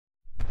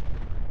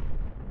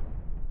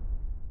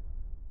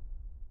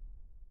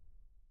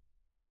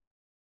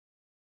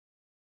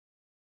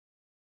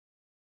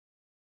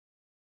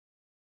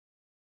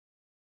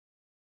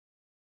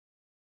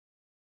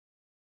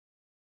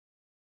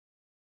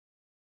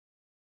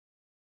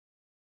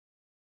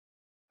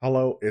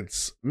Hello,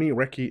 it's me,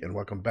 Recky, and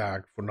welcome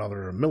back for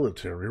another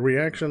military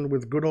reaction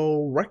with good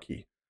old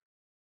Recky.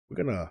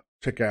 We're gonna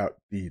check out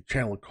the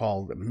channel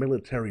called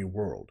Military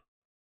World,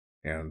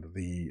 and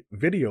the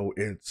video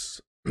it's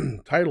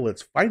title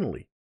it's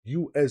finally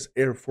U.S.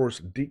 Air Force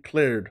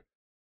declared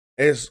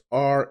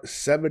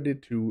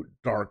SR-72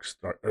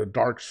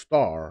 Dark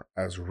Star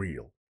as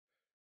real.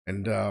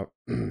 And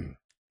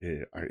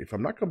if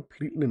I'm not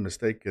completely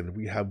mistaken,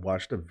 we have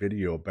watched a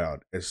video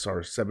about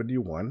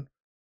SR-71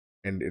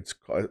 and it's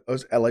called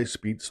LA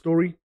Speed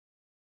Story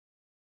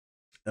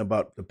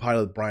about the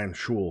pilot Brian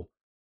Shul.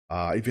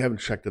 If you haven't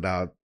checked it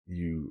out,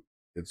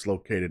 it's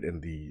located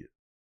in the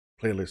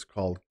playlist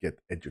called Get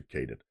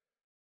Educated.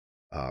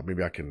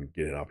 Maybe I can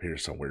get it up here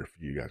somewhere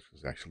for you guys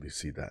to actually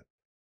see that.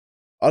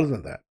 Other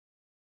than that,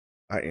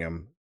 I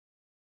am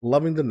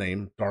loving the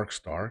name Dark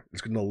Star.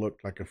 It's going to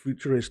look like a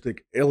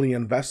futuristic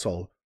alien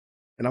vessel,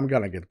 and I'm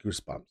going to get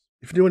goosebumps.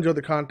 If you do enjoy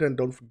the content,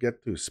 don't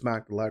forget to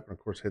smack the like and, of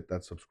course, hit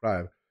that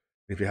subscribe.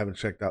 If you haven't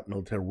checked out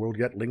Military World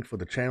yet, link for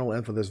the channel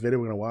and for this video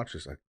we're going to watch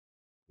is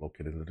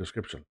located in the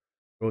description.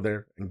 Go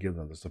there and give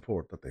them the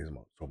support that they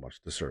so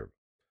much deserve.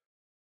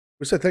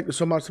 We say thank you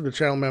so much to the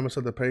channel members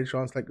of the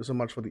Patreons. Thank you so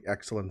much for the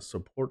excellent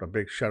support. A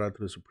big shout out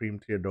to the Supreme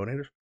Tier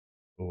donators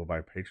over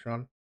by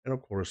Patreon. And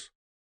of course,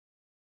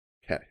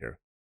 Cat here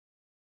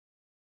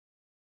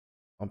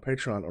on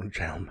Patreon on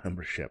channel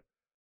membership.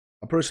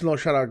 A personal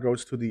shout out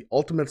goes to the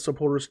ultimate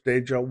supporters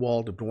Deja,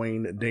 Walt,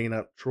 Dwayne,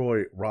 Dana,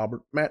 Troy,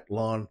 Robert, Matt,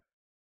 Lon,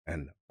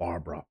 and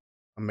Barbara.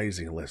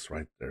 Amazing list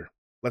right there.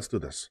 Let's do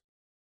this.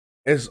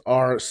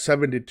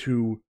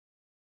 SR-72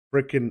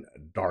 freaking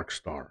Dark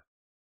Star.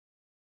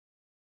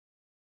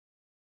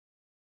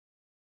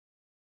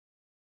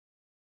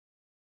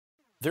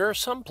 There are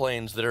some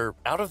planes that are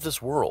out of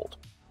this world,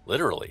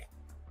 literally.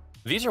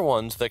 These are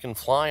ones that can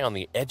fly on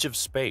the edge of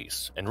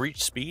space and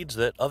reach speeds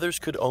that others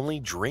could only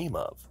dream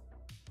of.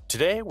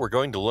 Today, we're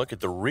going to look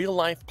at the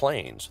real-life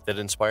planes that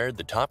inspired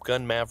the Top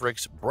Gun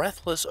Maverick's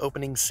breathless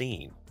opening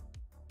scene,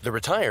 the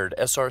retired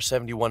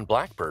SR-71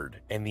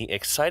 Blackbird, and the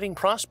exciting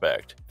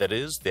prospect that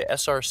is the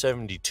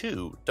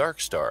SR-72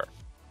 Darkstar.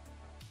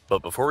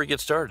 But before we get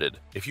started,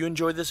 if you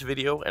enjoyed this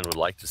video and would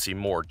like to see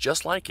more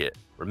just like it,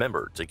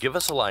 remember to give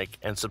us a like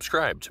and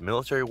subscribe to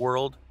Military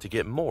World to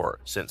get more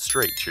sent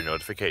straight to your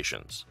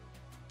notifications.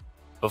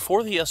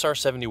 Before the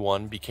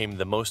SR-71 became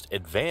the most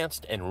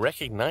advanced and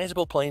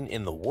recognizable plane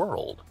in the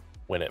world,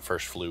 when it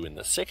first flew in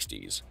the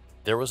 60s,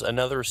 there was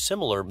another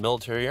similar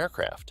military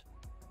aircraft.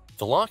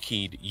 The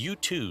Lockheed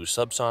U-2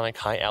 subsonic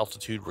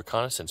high-altitude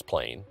reconnaissance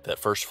plane that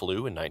first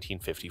flew in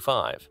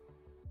 1955.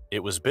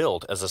 It was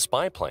built as a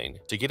spy plane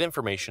to get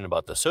information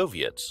about the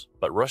Soviets,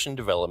 but Russian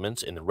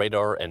developments in the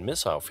radar and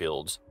missile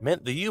fields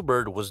meant the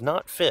U-bird was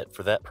not fit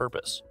for that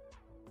purpose.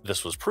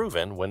 This was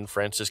proven when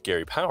Francis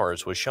Gary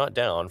Powers was shot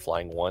down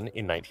flying one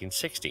in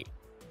 1960.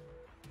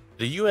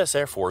 The U.S.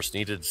 Air Force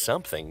needed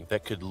something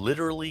that could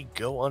literally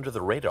go under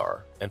the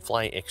radar and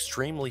fly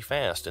extremely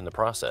fast in the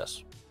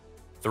process.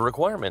 The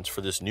requirements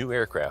for this new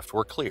aircraft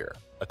were clear: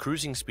 a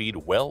cruising speed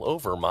well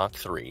over Mach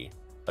 3,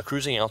 a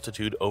cruising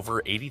altitude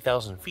over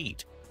 80,000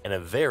 feet, and a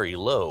very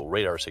low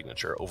radar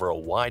signature over a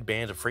wide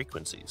band of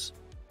frequencies.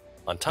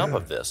 On top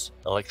of this,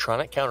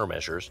 electronic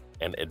countermeasures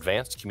and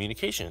advanced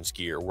communications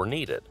gear were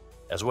needed,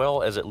 as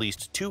well as at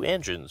least 2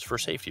 engines for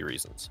safety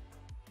reasons.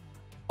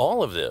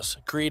 All of this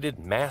created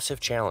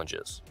massive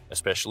challenges,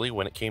 especially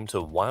when it came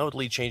to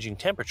wildly changing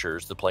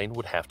temperatures the plane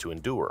would have to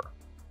endure.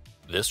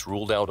 This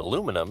ruled out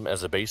aluminum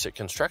as a basic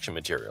construction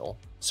material,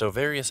 so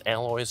various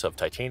alloys of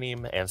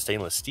titanium and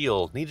stainless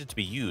steel needed to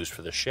be used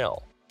for the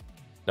shell.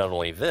 Not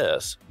only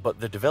this, but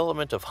the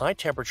development of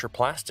high-temperature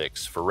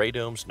plastics for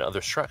radomes and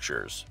other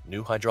structures,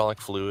 new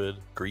hydraulic fluid,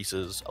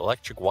 greases,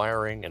 electric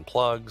wiring and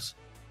plugs,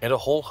 and a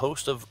whole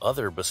host of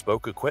other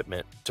bespoke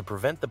equipment to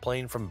prevent the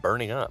plane from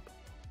burning up.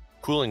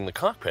 Cooling the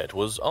cockpit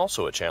was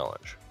also a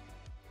challenge.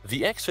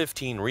 The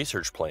X-15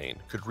 research plane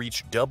could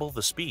reach double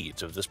the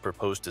speeds of this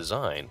proposed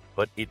design,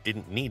 but it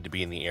didn't need to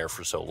be in the air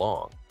for so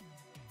long.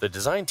 The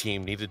design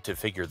team needed to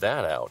figure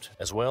that out,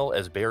 as well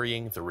as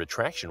burying the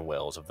retraction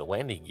wells of the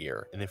landing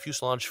gear in the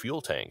fuselage fuel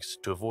tanks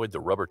to avoid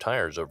the rubber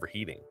tires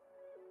overheating.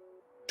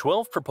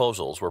 12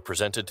 proposals were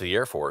presented to the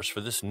Air Force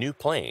for this new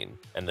plane,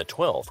 and the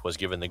 12th was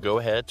given the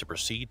go-ahead to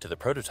proceed to the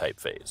prototype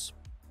phase.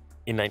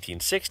 In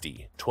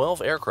 1960,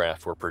 12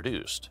 aircraft were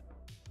produced.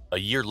 A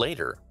year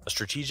later, a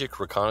strategic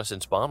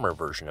reconnaissance bomber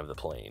version of the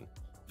plane,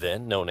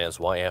 then known as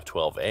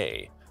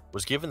YF-12A,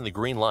 was given the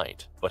green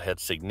light, but had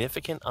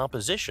significant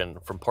opposition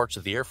from parts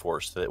of the Air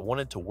Force that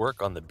wanted to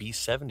work on the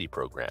B-70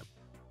 program,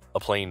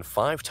 a plane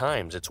 5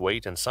 times its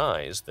weight and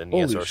size than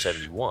the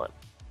SR-71.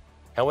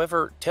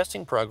 However,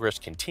 testing progress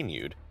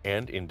continued,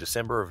 and in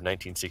December of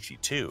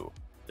 1962,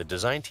 the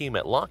design team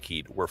at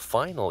Lockheed were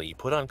finally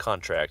put on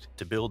contract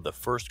to build the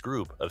first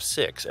group of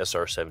 6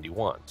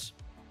 SR-71s.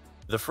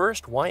 The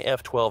first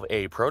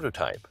YF-12A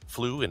prototype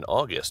flew in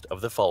August of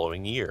the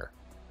following year.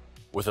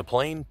 With a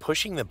plane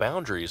pushing the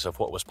boundaries of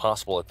what was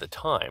possible at the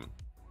time,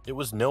 it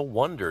was no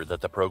wonder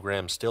that the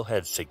program still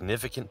had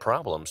significant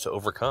problems to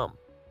overcome.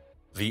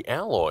 The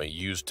alloy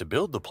used to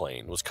build the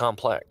plane was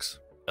complex,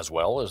 as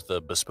well as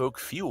the bespoke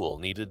fuel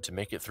needed to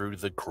make it through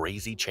the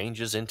crazy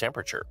changes in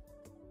temperature.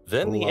 I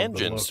Then the love the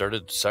engine look.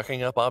 started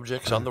sucking up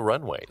objects on the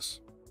runways,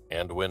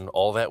 and when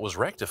all that was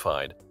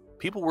rectified,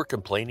 people were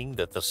complaining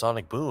that the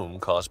sonic boom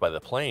caused by the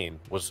plane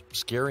was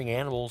scaring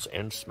animals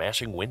and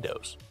smashing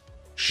windows.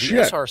 The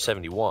Shit.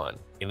 SR-71,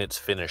 in its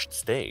finished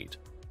state,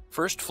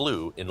 first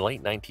flew in late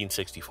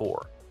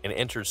 1964 and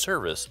entered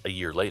service a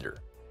year later.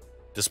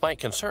 Despite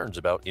concerns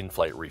about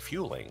in-flight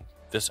refueling,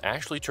 this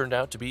actually turned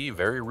out to be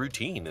very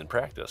routine in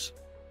practice.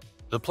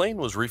 The plane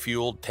was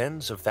refueled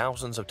tens of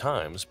thousands of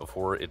times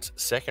before its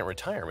second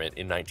retirement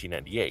in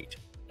 1998,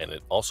 and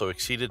it also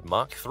exceeded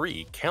Mach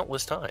 3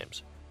 countless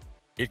times.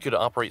 It could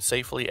operate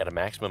safely at a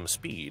maximum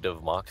speed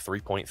of Mach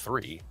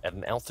 3.3 at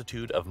an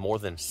altitude of more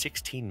than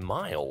 16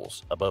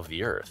 miles above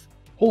the Earth.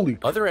 Holy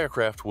Other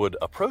aircraft would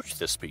approach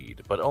this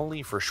speed, but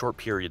only for short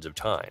periods of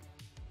time.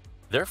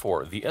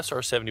 Therefore, the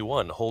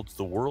SR-71 holds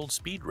the world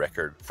speed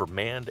record for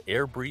manned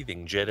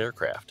air-breathing jet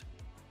aircraft.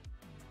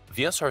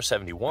 The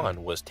SR-71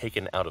 was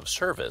taken out of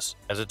service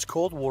as its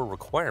Cold War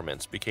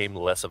requirements became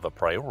less of a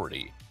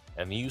priority,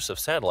 and the use of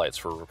satellites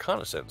for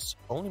reconnaissance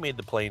only made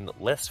the plane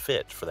less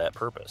fit for that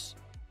purpose.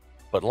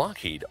 But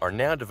Lockheed are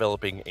now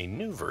developing a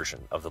new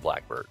version of the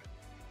Blackbird.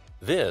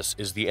 This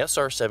is the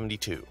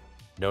SR-72,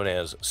 known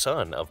as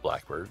son of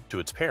Blackbird to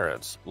its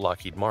parents,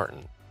 Lockheed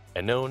Martin,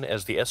 and known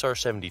as the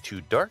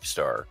SR-72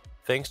 DARKSTAR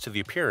thanks to the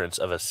appearance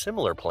of a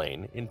similar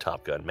plane in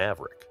Top Gun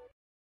Maverick.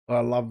 I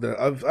love that.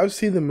 I've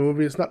seen the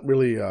movie. It's not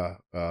really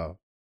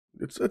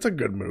it's a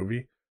good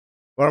movie,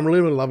 but I'm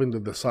really loving the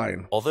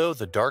design. Although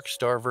the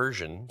DARKSTAR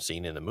version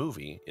seen in the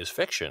movie is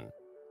fiction,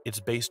 it's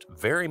based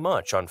very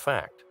much on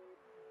fact.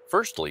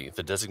 Firstly,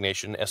 the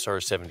designation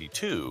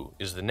SR-72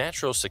 is the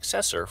natural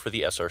successor for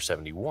the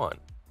SR-71.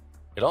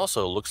 It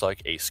also looks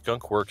like a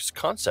Skunkworks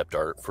concept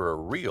art for a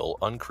real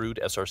uncrewed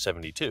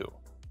SR-72.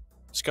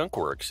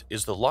 Skunkworks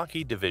is the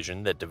Lockheed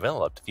division that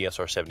developed the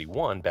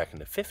SR-71 back in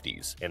the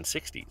 50s and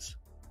 60s.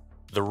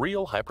 The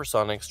real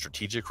hypersonic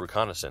strategic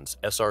reconnaissance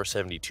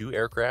SR-72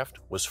 aircraft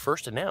was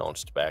first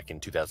announced back in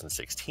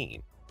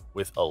 2016,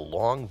 with a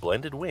long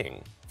blended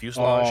wing,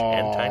 fuselage,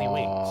 and tiny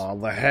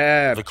wings. The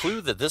hatch. The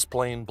clue that this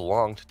plane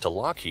belonged to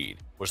Lockheed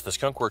was the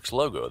Skunkworks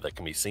logo that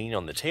can be seen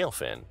on the tail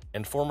fin,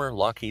 and former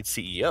Lockheed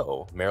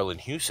CEO Marilyn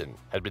Hewson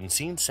had been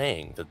seen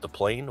saying that the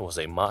plane was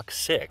a Mach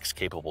 6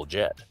 capable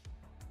jet.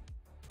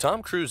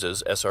 Tom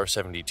Cruise's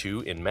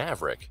SR-72 in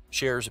Maverick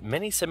shares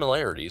many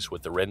similarities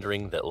with the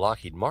rendering that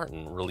Lockheed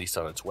Martin released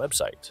on its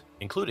website,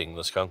 including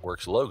the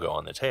Skunkworks logo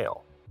on the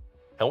tail.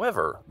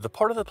 However, the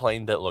part of the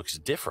plane that looks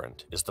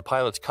different is the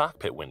pilot's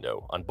cockpit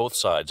window on both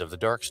sides of the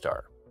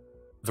DARKSTAR.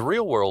 The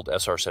real-world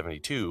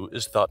SR-72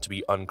 is thought to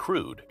be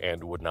uncrewed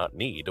and would not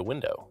need a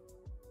window.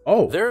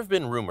 Oh, There have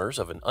been rumors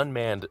of an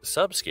unmanned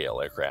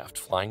subscale aircraft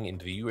flying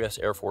into the U.S.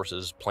 Air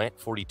Force's Plant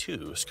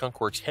 42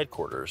 Skunkworks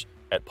headquarters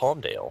at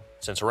Palmdale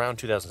since around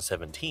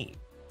 2017,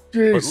 but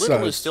little is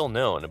Jesus. still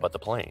known about the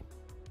plane.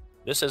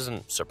 This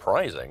isn't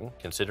surprising,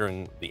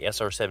 considering the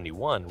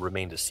SR-71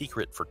 remained a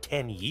secret for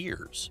 10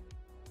 years.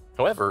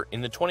 However,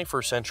 in the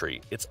 21st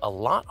century, it's a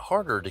lot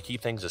harder to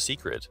keep things a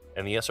secret,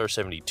 and the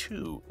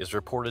SR-72 is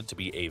reported to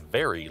be a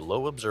very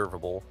low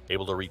observable,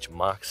 able to reach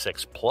Mach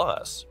 6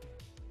 plus,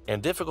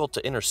 and difficult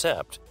to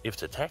intercept if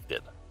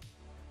detected.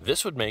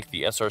 This would make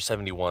the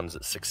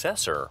SR-71's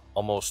successor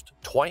almost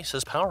twice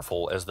as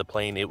powerful as the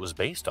plane it was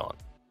based on.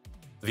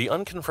 The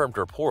unconfirmed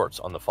reports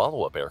on the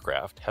follow-up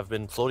aircraft have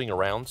been floating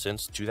around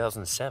since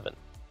 2007.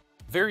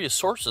 Various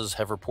sources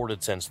have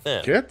reported since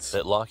then Kits?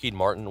 that Lockheed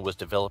Martin was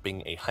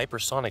developing a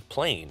hypersonic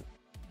plane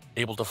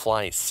able to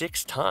fly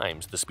 6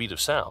 times the speed of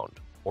sound,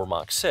 or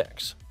Mach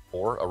 6,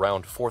 or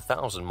around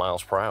 4,000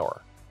 miles per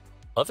hour.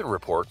 Other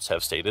reports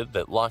have stated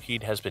that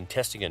Lockheed has been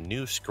testing a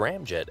new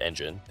scramjet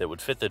engine that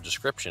would fit the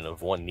description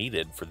of one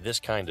needed for this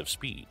kind of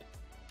speed.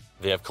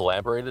 They have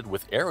collaborated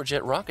with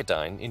Aerojet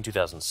Rocketdyne in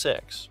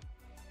 2006.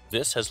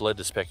 This has led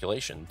to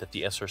speculation that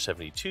the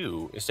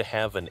SR-72 is to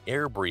have an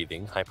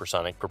air-breathing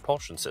hypersonic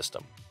propulsion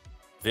system.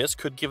 This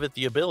could give it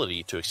the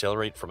ability to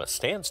accelerate from a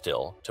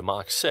standstill to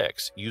Mach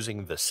 6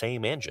 using the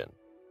same engine.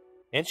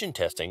 Engine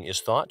testing is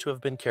thought to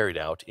have been carried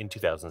out in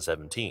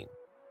 2017.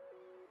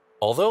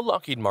 Although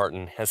Lockheed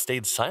Martin has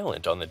stayed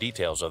silent on the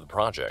details of the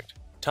project,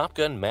 Top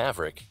Gun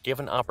Maverick gave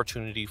an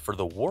opportunity for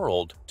the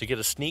world to get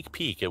a sneak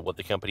peek at what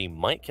the company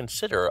might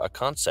consider a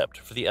concept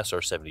for the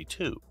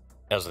SR-72,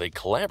 as they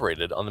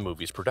collaborated on the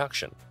movie's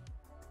production.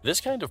 This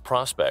kind of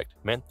prospect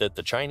meant that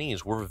the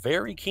Chinese were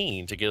very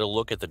keen to get a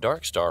look at the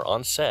DARKSTAR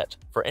on set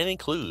for any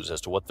clues as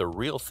to what the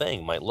real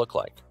thing might look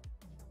like.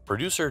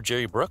 Producer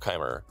Jerry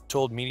Bruckheimer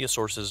told media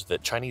sources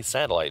that Chinese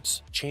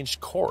satellites changed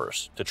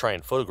course to try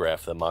and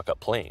photograph the mock-up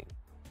plane.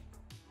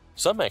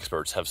 Some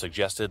experts have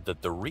suggested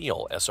that the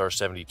real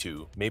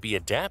SR-72 may be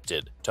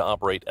adapted to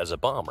operate as a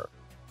bomber,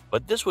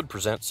 but this would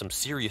present some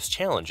serious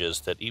challenges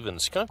that even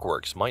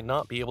Skunkworks might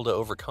not be able to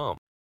overcome.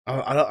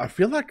 I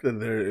feel like that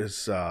there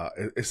is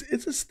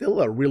it's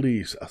still a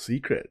really a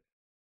secret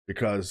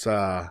because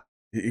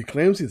he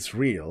claims it's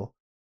real,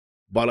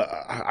 But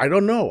I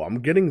don't know.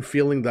 I'm getting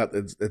feeling that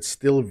it's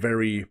still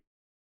very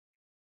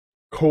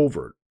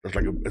covert.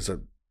 It's a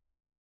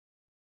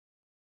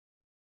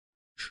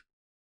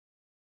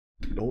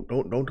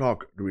don't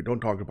talk. We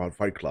don't talk about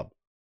Fight Club.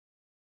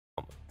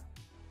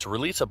 To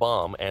release a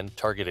bomb and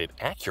target it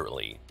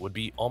accurately would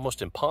be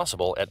almost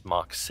impossible at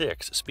Mach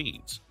 6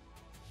 speeds.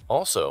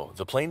 Also,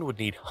 the plane would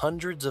need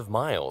hundreds of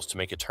miles to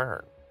make a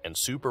turn, and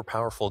super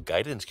powerful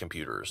guidance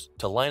computers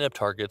to line up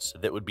targets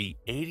that would be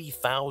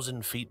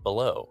 80,000 feet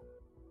below.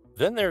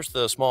 Then there's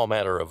the small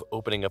matter of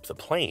opening up the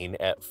plane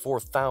at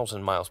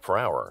 4,000 miles per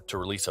hour to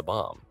release a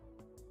bomb.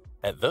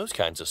 At those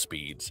kinds of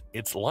speeds,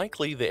 it's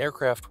likely the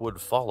aircraft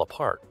would fall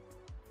apart.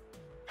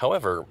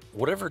 However,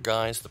 whatever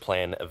guise the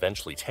plan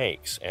eventually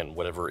takes, and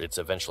whatever it's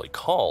eventually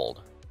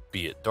called,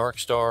 be it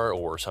DARKSTAR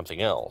or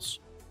something else,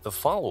 the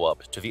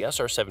follow-up to the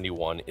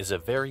SR-71 is a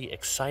very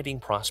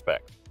exciting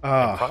prospect and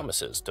Ah,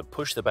 promises to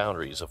push the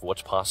boundaries of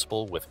what's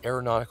possible with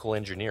aeronautical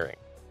engineering,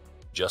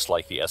 just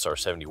like the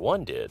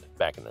SR-71 did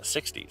back in the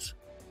 60s.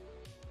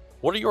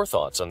 What are your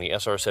thoughts on the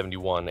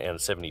SR-71 and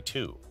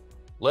 72?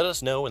 Let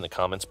us know in the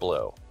comments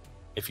below.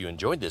 If you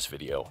enjoyed this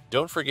video,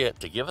 don't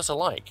forget to give us a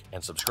like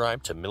and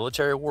subscribe to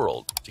Military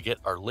World to get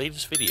our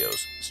latest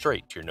videos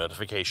straight to your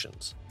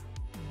notifications.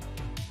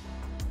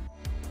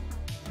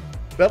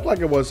 felt like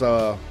it was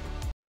like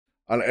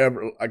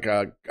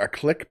a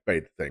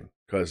clickbait thing,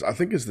 because I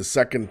think it's the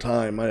second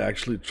time I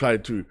actually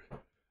tried to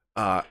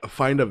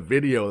find a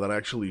video that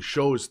actually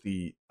shows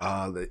the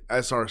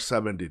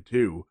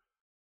SR-72.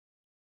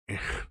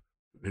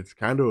 It's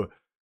kind of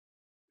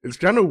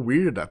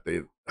weird that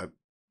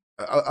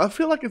I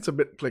feel like it's a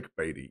bit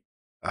clickbaity.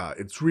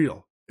 It's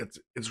real.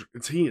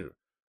 It's here.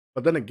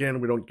 But then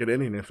again, we don't get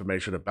any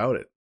information about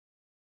it.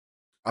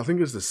 I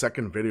think it's the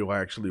second video I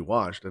actually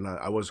watched, and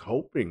I was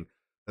hoping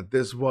that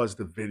this was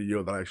the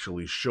video that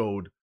actually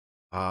showed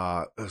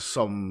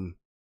some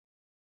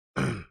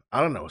I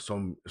don't know,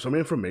 some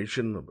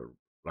information about,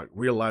 like,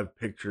 real life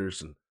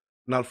pictures, and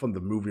not from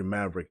the movie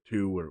Maverick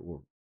 2,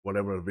 or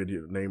whatever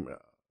video name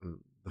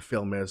the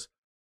film is.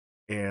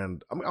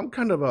 And I'm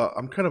kind of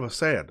a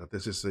sad that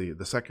this is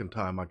the second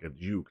time I get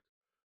juked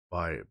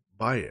by it.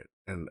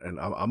 And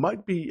I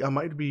might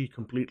be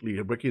completely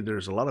Ricky.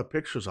 There's a lot of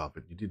pictures of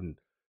it. You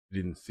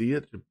didn't see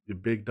it, you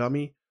big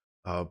dummy.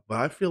 But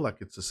I feel like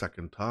it's the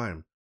second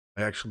time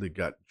I actually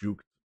got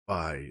juked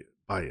by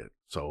it.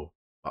 So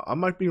I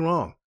might be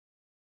wrong.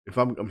 If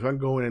I'm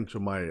going into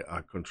my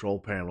control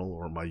panel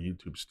or my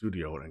YouTube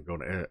studio and go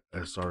to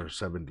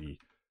SR-72,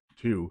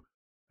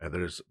 and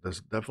there's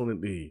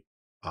definitely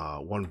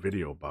one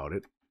video about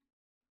it,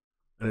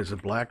 and there's a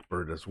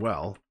Blackbird as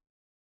well.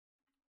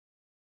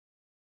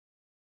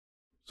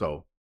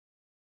 So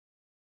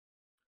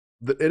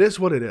it is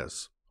what it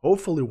is.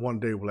 Hopefully, one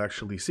day we'll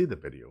actually see the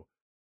video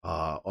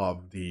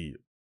of the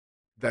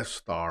Death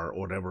Star, or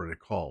whatever it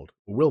called,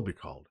 or will be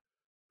called,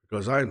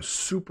 because I am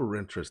super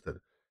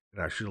interested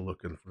in actually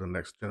looking for the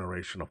next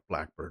generation of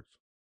Blackbirds.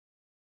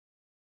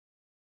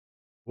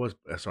 It was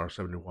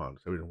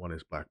SR-71. 71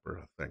 is Blackbird,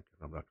 I think,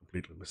 and I'm not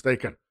completely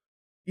mistaken.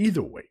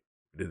 Either way,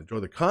 if you did enjoy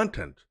the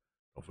content,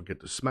 don't forget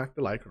to smack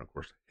the like and, of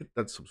course, hit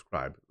that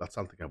subscribe. That's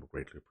something I would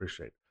greatly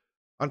appreciate.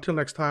 Until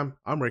next time,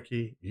 I'm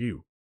Recky.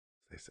 You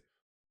stay safe.